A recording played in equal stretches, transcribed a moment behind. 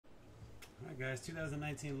guys,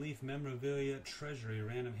 2019 Leaf Memorabilia Treasury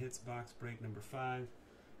Random Hits Box Break number 5.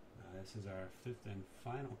 This is our 5th and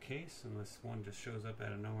final case, unless one just shows up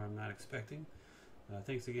out of nowhere I'm not expecting.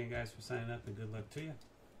 Thanks again, guys, for signing up, and good luck to you.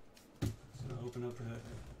 So open up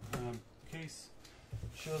the case,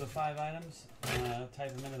 show the 5 items,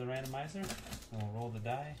 type them into the randomizer, and we'll roll the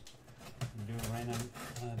die and do a random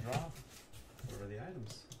draw for the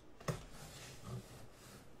items.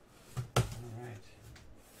 Alright.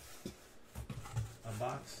 A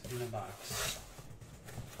box in a box.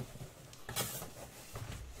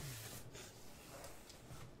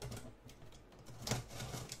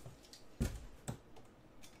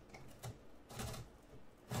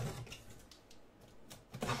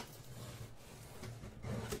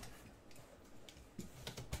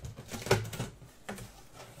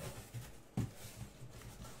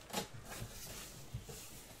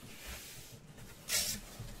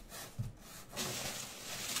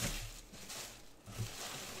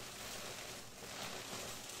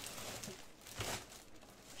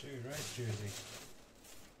 Rice jersey.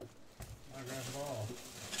 Autograph ball.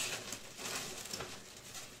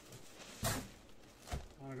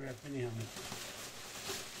 Autograph mini helmet.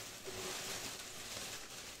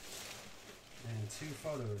 And 2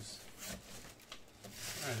 photos.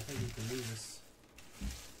 Alright, I think we can move this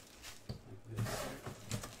like this.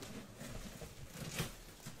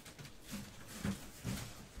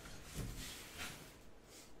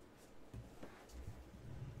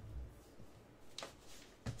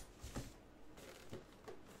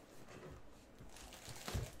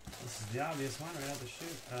 This is the obvious one right out the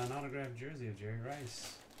chute. An autographed jersey of Jerry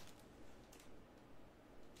Rice.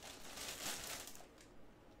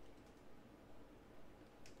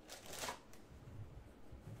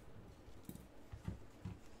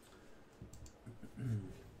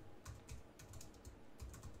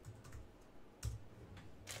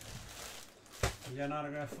 We got an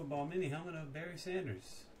autographed football mini helmet of Barry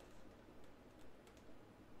Sanders.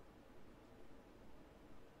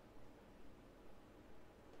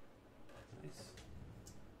 Nice.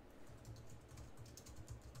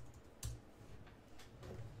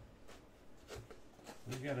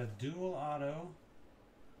 We've got a dual auto,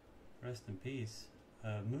 rest in peace,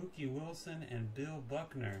 Mookie Wilson and Bill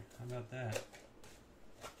Buckner. How about that?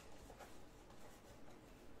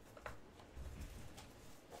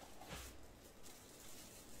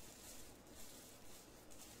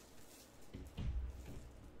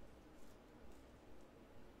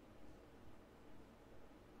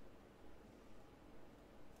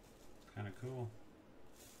 Kind of cool.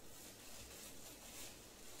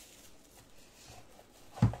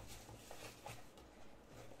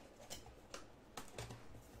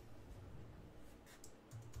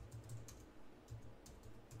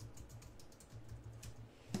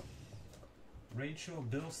 Rachel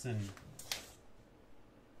Bilson.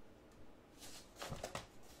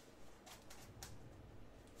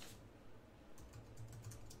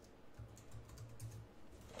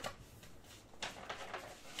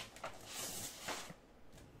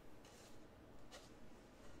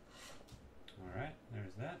 Alright,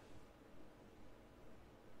 there's that.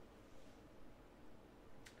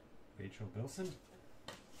 Rachel Bilson.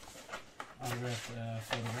 Autographed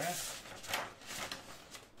photograph.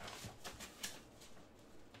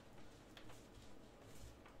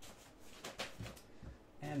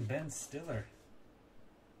 And Ben Stiller.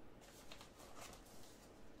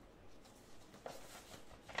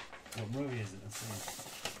 What movie is it? Let's see.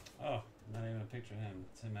 Oh, not even a picture of him.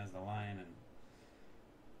 It's him as the lion and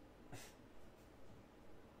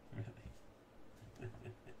really?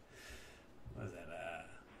 What is that?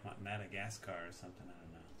 Madagascar or something? I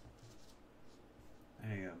don't know.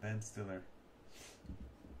 There you go, Ben Stiller.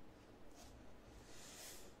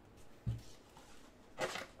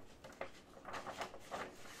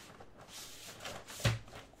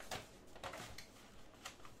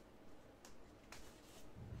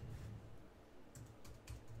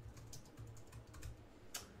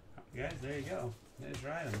 Guys, there you go. There's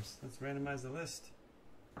your items. Let's randomize the list.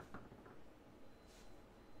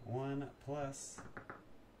 1 plus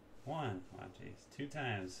 1. Oh, jeez. 2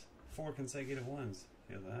 times. 4 consecutive ones.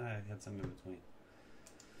 Feel that I had some in between.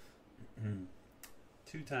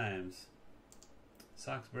 2 times.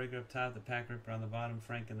 Sox breaker up top, the pack ripper on the bottom,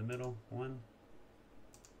 Frank in the middle. 1,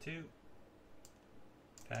 2.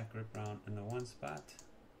 Pack ripper on in the 1 spot.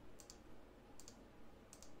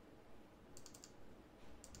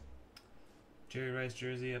 Jerry Rice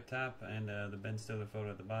jersey up top, and the Ben Stiller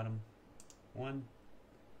photo at the bottom. 1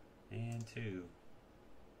 and 2.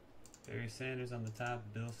 Barry Sanders on the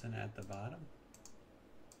top, Bilson at the bottom.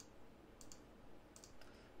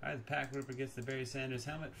 Alright, the Pack Ripper gets the Barry Sanders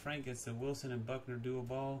helmet. Frank gets the Wilson and Buckner dual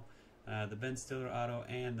ball. The Ben Stiller auto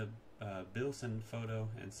and the Bilson photo.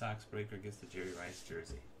 And Sox Breaker gets the Jerry Rice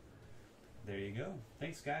jersey. There you go.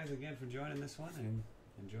 Thanks guys again for joining this one, and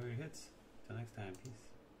enjoy your hits. Till next time. Peace.